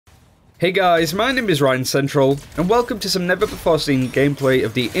Hey guys, my name is Ryan Central, and welcome to some never before seen gameplay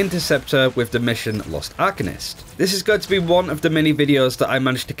of the Interceptor with the mission Lost Arcanist. This is going to be one of the many videos that I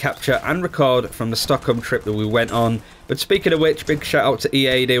managed to capture and record from the Stockholm trip that we went on. But speaking of which, big shout out to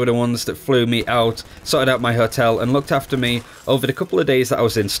EA, they were the ones that flew me out, sorted out my hotel and looked after me over the couple of days that I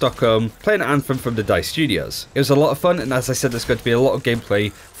was in Stockholm, playing Anthem from the DICE Studios. It was a lot of fun, and as I said, there's going to be a lot of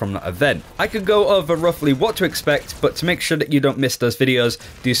gameplay from that event. I could go over roughly what to expect, but to make sure that you don't miss those videos,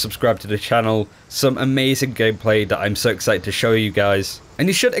 do subscribe to the channel. Some amazing gameplay that I'm so excited to show you guys. And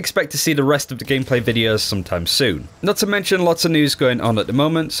you should expect to see the rest of the gameplay videos sometime soon. Not to mention lots of news going on at the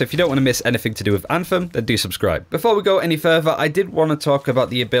moment, so if you don't want to miss anything to do with Anthem, then do subscribe. Before we go any further, I did want to talk about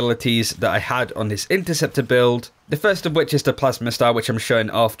the abilities that I had on this Interceptor build. The first of which is the Plasma Star, which I'm showing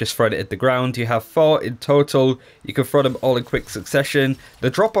off, just throwing it at the ground. You have 4 in total. You can throw them all in quick succession. The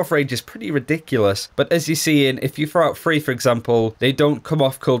drop-off range is pretty ridiculous, but as you see if you throw out 3, for example, they don't come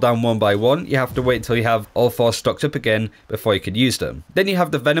off cooldown one by one. You have to wait until you have all 4 stocked up again before you can use them. Then you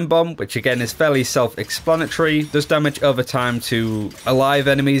have the Venom Bomb, which again is fairly self-explanatory. Does damage over time to alive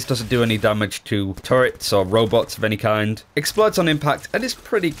enemies, doesn't do any damage to turrets or robots of any kind. Explodes on impact and is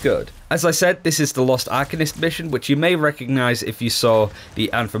pretty good. As I said, this is the Lost Arcanist mission, which you may recognize if you saw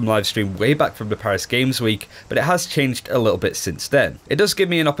the Anthem livestream way back from the Paris Games Week, but it has changed a little bit since then. It does give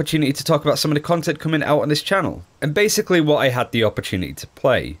me an opportunity to talk about some of the content coming out on this channel, and basically what I had the opportunity to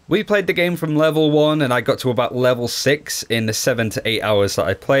play. We played the game from level 1, and I got to about level 6 in the 7 to 8 hours that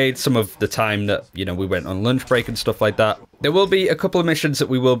I played, some of the time that, we went on lunch break and stuff like that. There will be a couple of missions that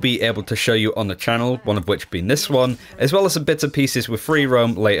we will be able to show you on the channel, one of which being this one, as well as some bits and pieces with free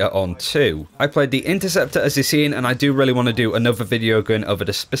roam later on too. I played the Interceptor as you've seen, and I do really want to do another video going over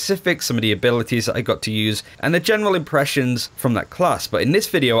the specifics, some of the abilities that I got to use, and the general impressions from that class. But in this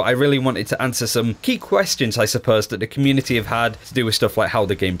video, I really wanted to answer some key questions, I suppose, that the community have had to do with stuff like how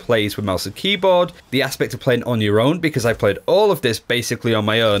the game plays with mouse and keyboard, the aspect of playing on your own, because I played all of this basically on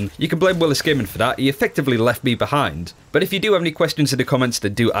my own. You can blame Willis Gaming for that, he effectively left me behind. But if you do have any questions in the comments,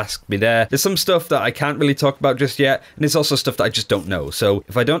 then do ask me there. There's some stuff that I can't really talk about just yet, and there's also stuff that I just don't know. So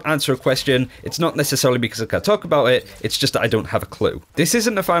if I don't answer a question, it's not necessarily because I can't talk about it, it's just that I don't have a clue. This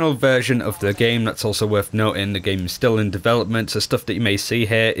isn't the final version of the game, that's also worth noting. The game is still in development, so stuff that you may see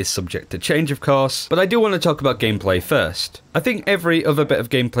here is subject to change, of course. But I do want to talk about gameplay first. I think every other bit of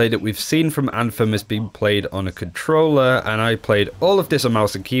gameplay that we've seen from Anthem has been played on a controller, and I played all of this on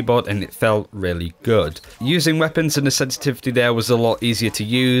mouse and keyboard, and it felt really good. Using weapons and the sensitivity there was a lot easier to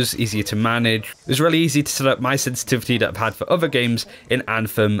use, easier to manage. It was really easy to set up my sensitivity that I've had for other games in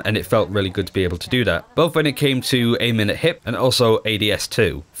Anthem, and it felt really good to be able to do that, both when it came to aiming at hip and also ADS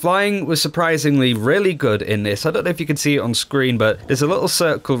too. Flying was surprisingly really good in this. I don't know if you can see it on screen, but there's a little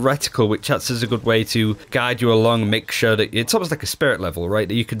circle reticle which acts as a good way to guide you along and make sure that it's almost like a spirit level, right?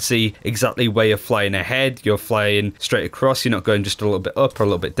 That you can see exactly where you're flying ahead, you're flying straight across, you're not going just a little bit up or a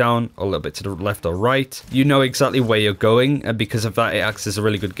little bit down or a little bit to the left or right. You know exactly where you're going, and because of that it acts as a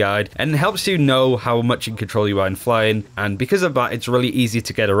really good guide and helps you know how much in control you are in flying, and because of that it's really easy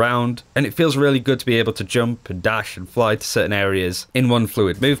to get around, and it feels really good to be able to jump and dash and fly to certain areas in one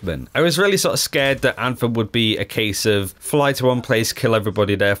fluid movement. I was really sort of scared that Anthem would be a case of fly to one place, kill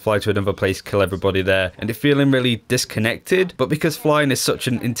everybody there, fly to another place, kill everybody there, and it feeling really disconnected. But because flying is such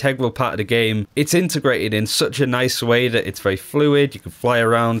an integral part of the game, it's integrated in such a nice way that it's very fluid. You can fly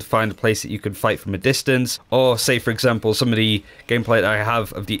around, find a place that you can fight from a distance, or say for example some of the gameplay that I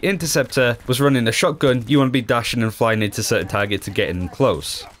have of the Interceptor was running a shotgun. You want to be dashing and flying into certain targets and getting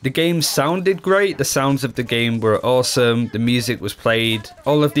close. The game sounded great, the sounds of the game were awesome, the music was played,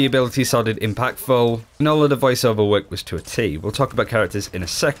 all of the abilities sounded impactful, and all of the voiceover work was to a T. We'll talk about characters in a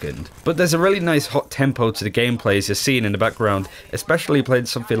second. But there's a really nice hot tempo to the gameplay as you're seeing in the background, especially playing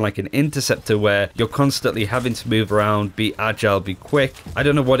something like an Interceptor where you're constantly having to move around, be agile, be quick. I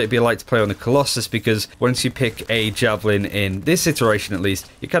don't know what it'd be like to play on a Colossus, because once you pick a Javelin in this iteration at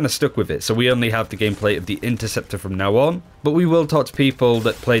least, you're kind of stuck with it. So we only have the gameplay of the Interceptor from now on. But we will talk to people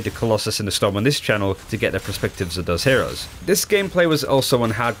that played the Colossus and the Storm on this channel to get their perspectives of those heroes. This gameplay was also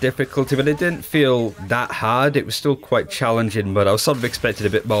on hard difficulty, but it didn't feel that hard. It was still quite challenging, but I was sort of expecting a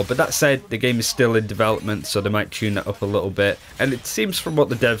bit more. But that said, the game is still in development, so they might tune that up a little bit. And it seems from what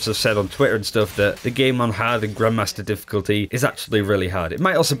the devs have said on Twitter and stuff that the game on hard and Grandmaster difficulty is actually really hard. It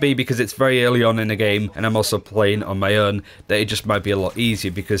might also be because it's very early on in the game and I'm also playing on my own, that it just might be a lot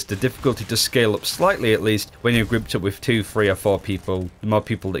easier, because the difficulty does scale up slightly at least when you're grouped up with 2 3 or 4 people. The more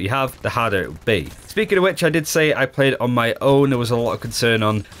people that you have, the harder it will be. Speaking of which, I did say I played on my own. There was a lot of concern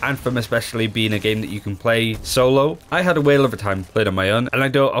on Anthem, especially being a game that you can play solo. I had a whale of a time playing on my own, and I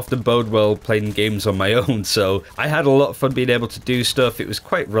don't often bode well playing games on my own, so I had a lot of fun being able to do stuff. It was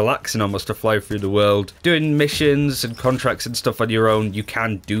quite relaxing almost to fly through the world. Doing missions and contracts and stuff on your own, you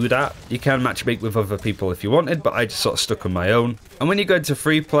can do that. You can matchmake with other people if you wanted, but I just sort of stuck on my own. And when you go into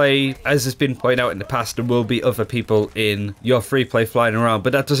free play, as has been pointed out in the past, there will be other people in your free play flying around,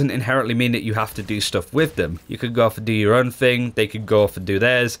 but that doesn't inherently mean that you have to do stuff with them. You could go off and do your own thing, they could go off and do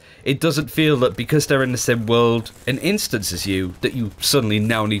theirs. It doesn't feel that because they're in the same world and instance as you, that you suddenly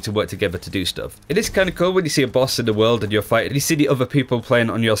now need to work together to do stuff. It is kind of cool when you see a boss in the world and you're fighting, and you see the other people playing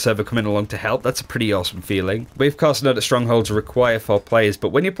on your server coming along to help. That's a pretty awesome feeling. We of course know that strongholds require 4 players, but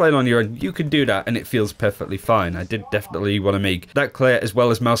when you're playing on your own, you can do that and it feels perfectly fine. I did definitely want to make that clear, as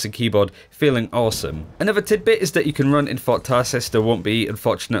well as mouse and keyboard feeling awesome. Another tidbit is that you can run in Fort Tarsis. There won't be,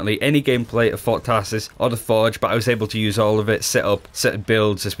 unfortunately, any gameplay of Fort Tarsis or the Forge, but I was able to use all of it, set up certain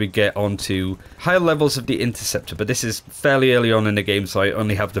builds as we get onto higher levels of the Interceptor, but this is fairly early on in the game, so I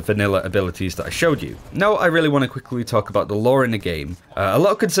only have the vanilla abilities that I showed you. Now I really want to quickly talk about the lore in the game. A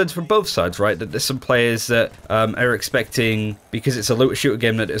lot of concerns from both sides, right? That there's some players that are expecting, because it's a looter shooter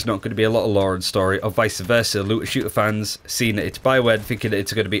game, that there's not going to be a lot of lore and story, or vice versa. Looter shooter fans seeing that it's Bioware, thinking that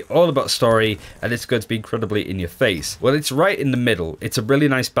it's going to be all about story and it's going to be incredibly in your face. Well, it's right in the middle. It's a really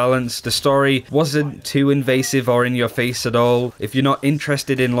nice balance. The story wasn't too invasive or in your face at all. If you're not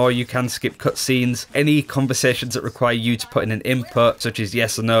interested in lore, you can skip cutscenes. Any conversations that require you to put in an input, such as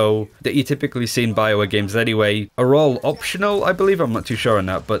yes or no, that you typically see in Bioware games anyway, are all optional, I believe. I'm not too sure on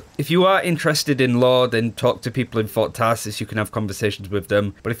that, but if you are interested in lore, then talk to people in Fort Tarsis. You can have conversations with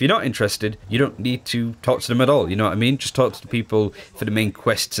them, but if you're not interested, you don't need to talk to them at all, you know what I mean? Just talk to the people for the main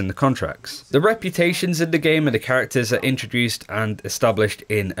quests and the contracts. The reputations in the game and the characters are introduced and established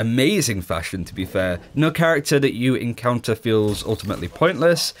in amazing fashion, to be fair. No character that you encounter feels ultimately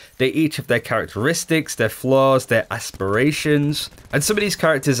pointless. They each have their characteristics, their flaws, their aspirations, and some of these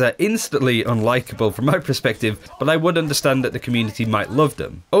characters are instantly unlikable from my perspective, but I would understand that the community might love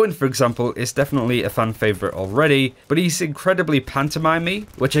them. Owen, for example, is definitely a fan favourite already, but he's incredibly pantomimey,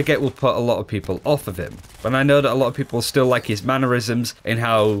 which I get will put a lot of people off of him. But I know that a lot of people still like his mannerisms and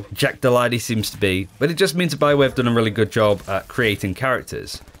how Jack the lad he seems to be, but it just means Bioware have done a really good job at creating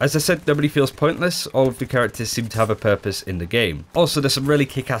characters. As I said, nobody feels pointless. All of the characters seem to have a purpose in the game. Also, there's some really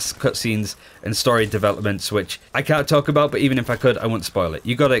kick-ass cutscenes and story developments which I can't talk about, but even if I could, I wouldn't spoil it.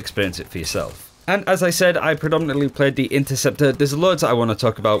 You gotta experience it for yourself. And as I said, I predominantly played the Interceptor. There's loads that I want to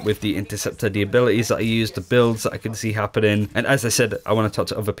talk about with the Interceptor, the abilities that I use, the builds that I can see happening. And as I said, I want to talk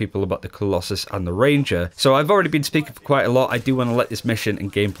to other people about the Colossus and the Ranger. So I've already been speaking for quite a lot. I do want to let this mission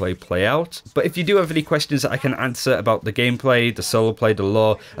and gameplay play out. But if you do have any questions that I can answer about the gameplay, the solo play, the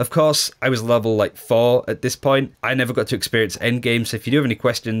lore, of course, I was level like 4 at this point. I never got to experience endgame. So if you do have any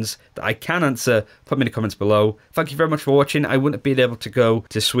questions that I can answer, put them in the comments below. Thank you very much for watching. I wouldn't have been able to go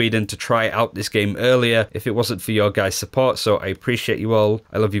to Sweden to try out this game earlier if it wasn't for your guys' support, so I appreciate you all.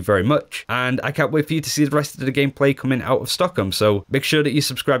 I love you very much, and I can't wait for you to see the rest of the gameplay coming out of Stockholm, so make sure that you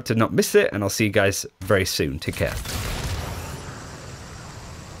subscribe to not miss it, and I'll see you guys very soon. Take care.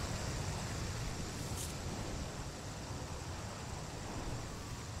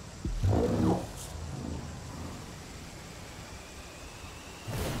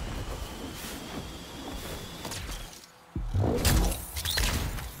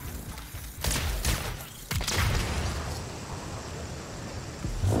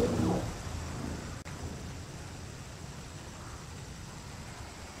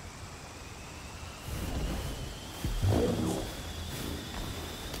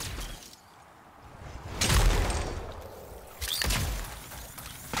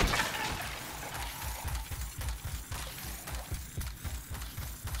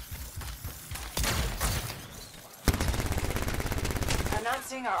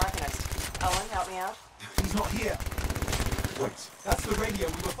 Seeing our Arcanist. Owen, help me out. He's not here. Wait, that's the radio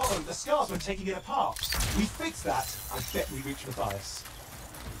we were following. The scars when taking it apart. We fixed that. I bet we reached Matthias.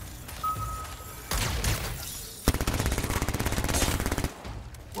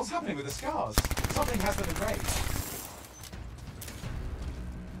 What's happening with the scars? Something has them engraved.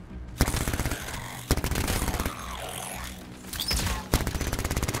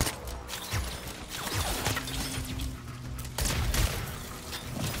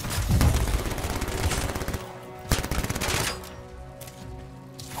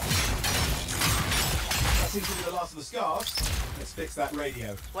 Seems to be the last of the scars. Let's fix that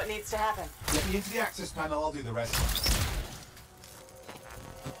radio. What needs to happen? Get me into the access panel, I'll do the rest.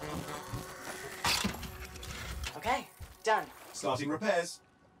 Okay, done. done. Starting repairs.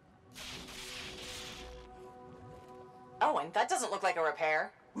 Owen, that doesn't look like a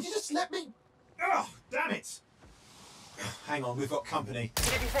repair. Would you just let me... Oh, damn it! Hang on, we've got company.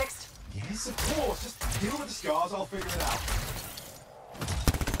 Can it be fixed? Yes, of course. Just deal with the scars, I'll figure it out.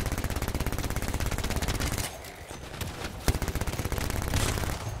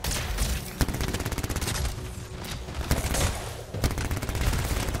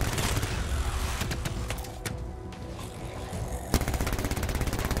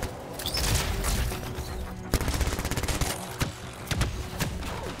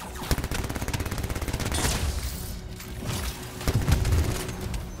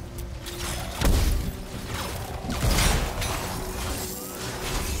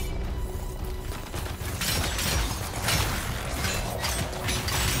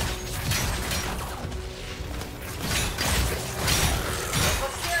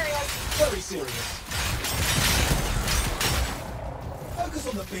 Very serious. Focus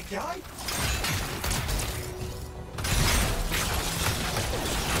on the big guy.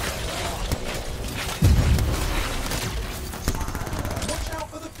 Watch out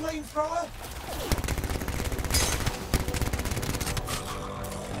for the flamethrower.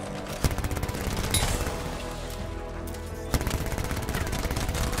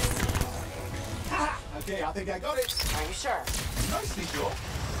 Ha! Okay, I think I got it. Are you sure? Nicely sure.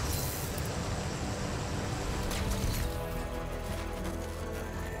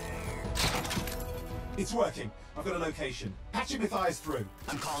 It's working. I've got a location. Patching Matthias through.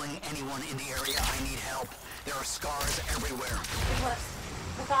 I'm calling anyone in the area. I need help. There are scars everywhere. It works.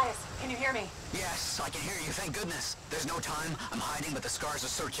 Matthias, can you hear me? Yes, I can hear you. Thank goodness. There's no time. I'm hiding, but the scars are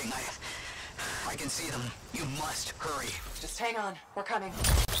searching. I can see them. You must hurry. Just hang on. We're coming.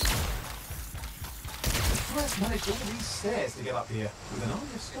 First managed all these stairs to get up here with an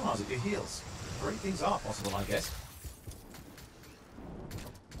army of scars at your heels. Great things are possible, I guess.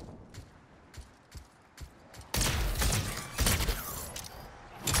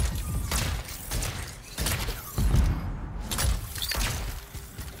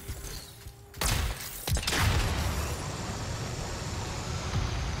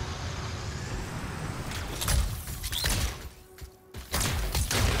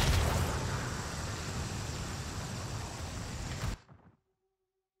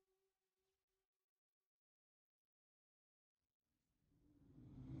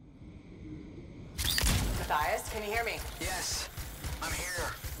 Matthias, can you hear me? Yes, I'm here.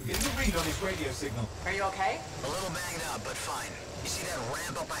 We're getting a read on his radio signal. Are you okay? A little banged up, but fine. You see that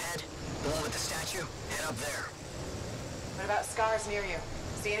ramp up ahead? The one with the statue? Head up there. What about scars near you?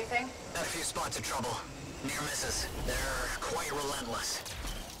 See anything? Got a few spots of trouble. Near misses. They're quite relentless.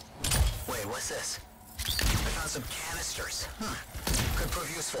 Wait, what's this? I found some canisters. Could prove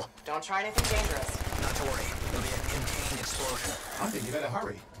useful. Don't try anything dangerous. Not to worry. It'll be a contained explosion. I think you better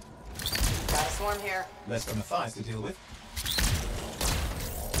hurry. Got a swarm here. Less for Matthias to deal with.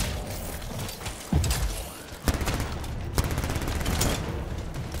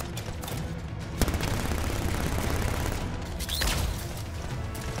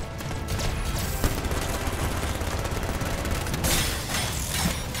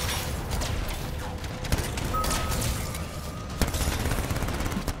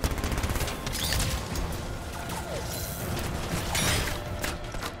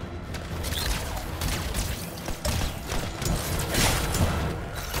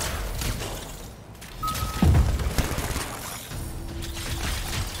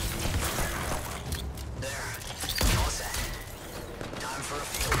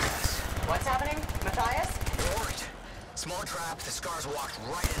 What's happening? Matthias? It worked. Small trap, the scars walked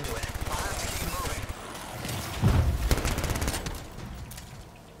right into it. I'll have to keep moving.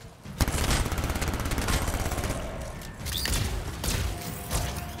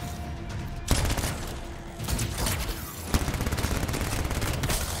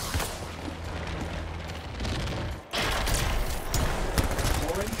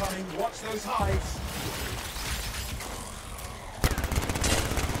 More incoming. Watch those hides.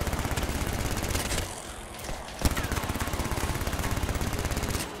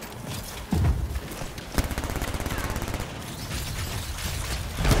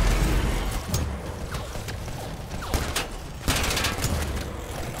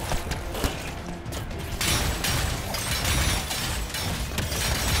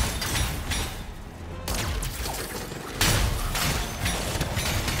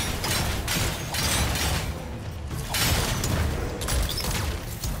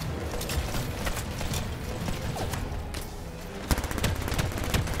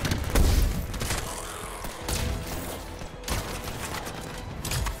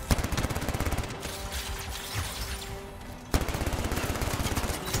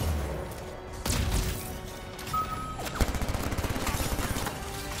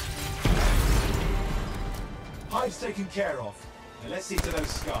 Hive's taken care of. Now let's see to those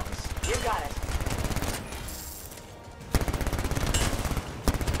scars. You got it.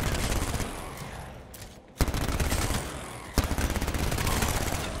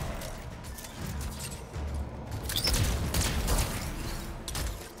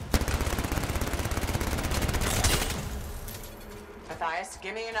 Matthias,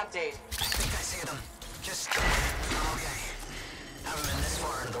 give me an update. I think I see them. Just... okay. Haven't been this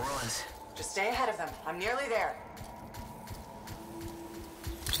far into the ruins. Just stay ahead of them. I'm nearly there.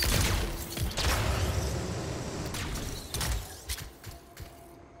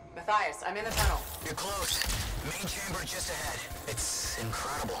 Matthias, I'm in the tunnel. You're close. Main chamber just ahead. It's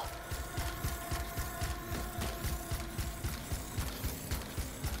incredible.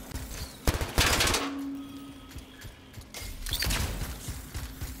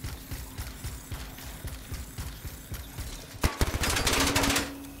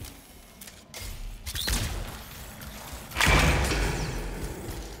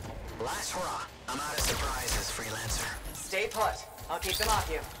 Last hurrah. I'm out of surprises, freelancer. Stay put. I'll keep them off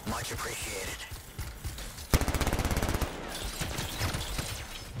you. Much appreciated.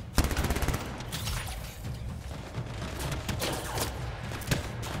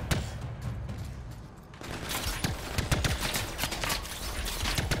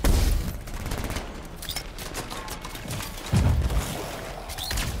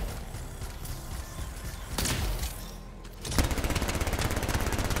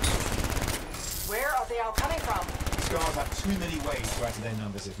 Where are they all coming from? Scars have too many ways to add to their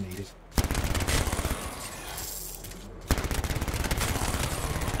numbers if needed.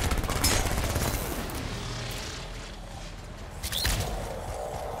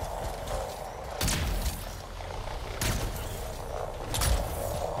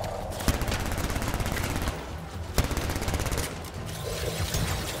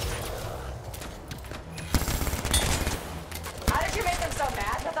 How did you make them so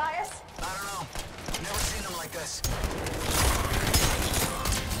mad, Matthias? I don't know. Never seen them like this.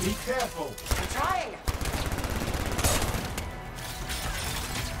 Be careful. I'm trying.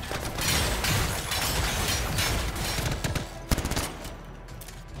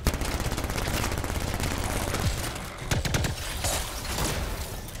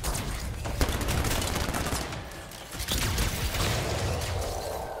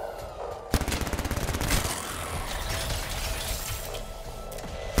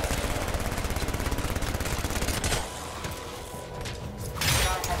 There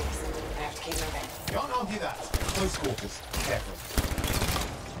are heavies. I have to keep moving. Can't argue that. Close quarters. Careful.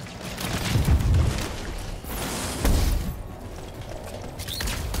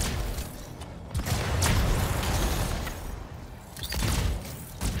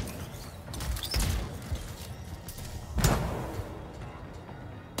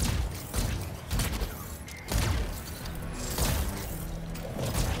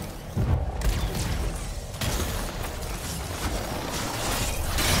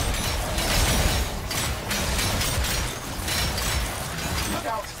 Look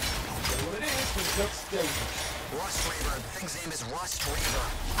out! Know what it is, but it looks dangerous. Rust Reaver. The thing's name is Rust Reaver.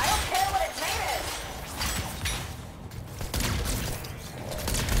 I don't care what its name is.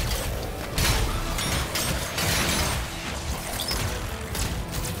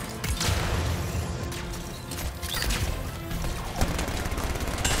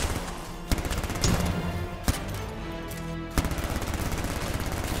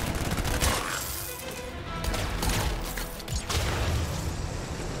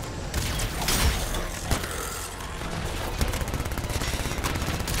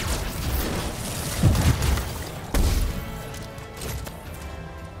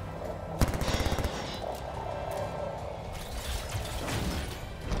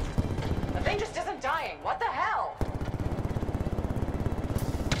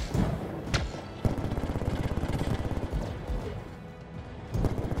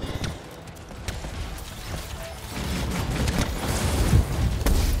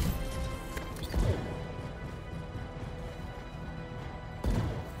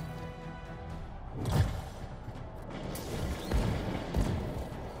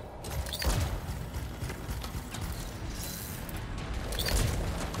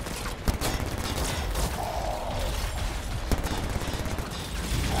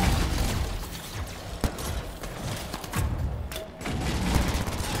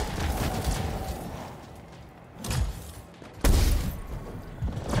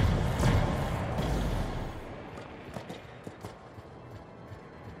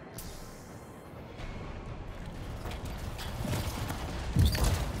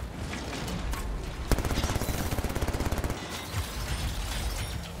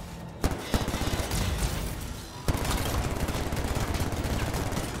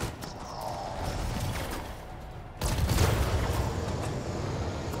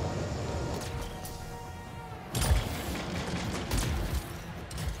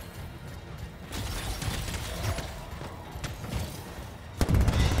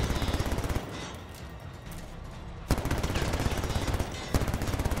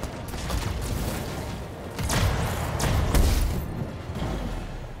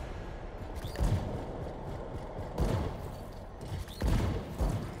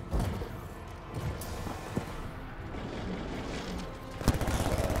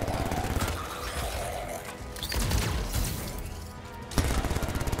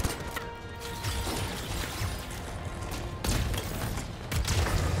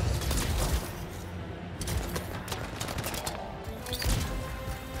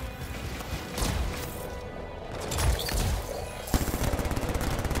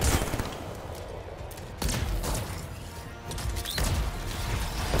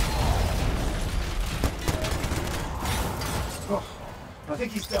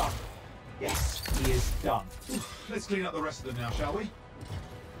 think he's done. Yes, he is done. Let's clean up the rest of them now, shall we?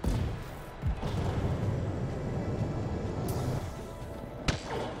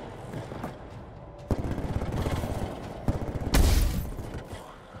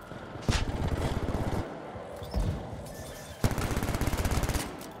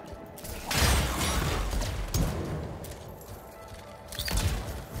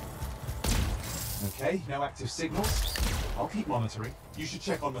 Okay, no active signals. I'll keep monitoring. You should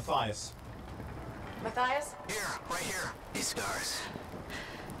check on Matthias. Matthias? Here, right here. These scars.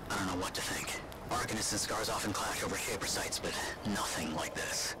 I don't know what to think. Arcanists and scars often clash over Shaper sites, but nothing like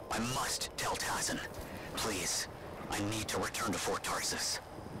this. I must tell Tazen. Please, I need to return to Fort Tarsus.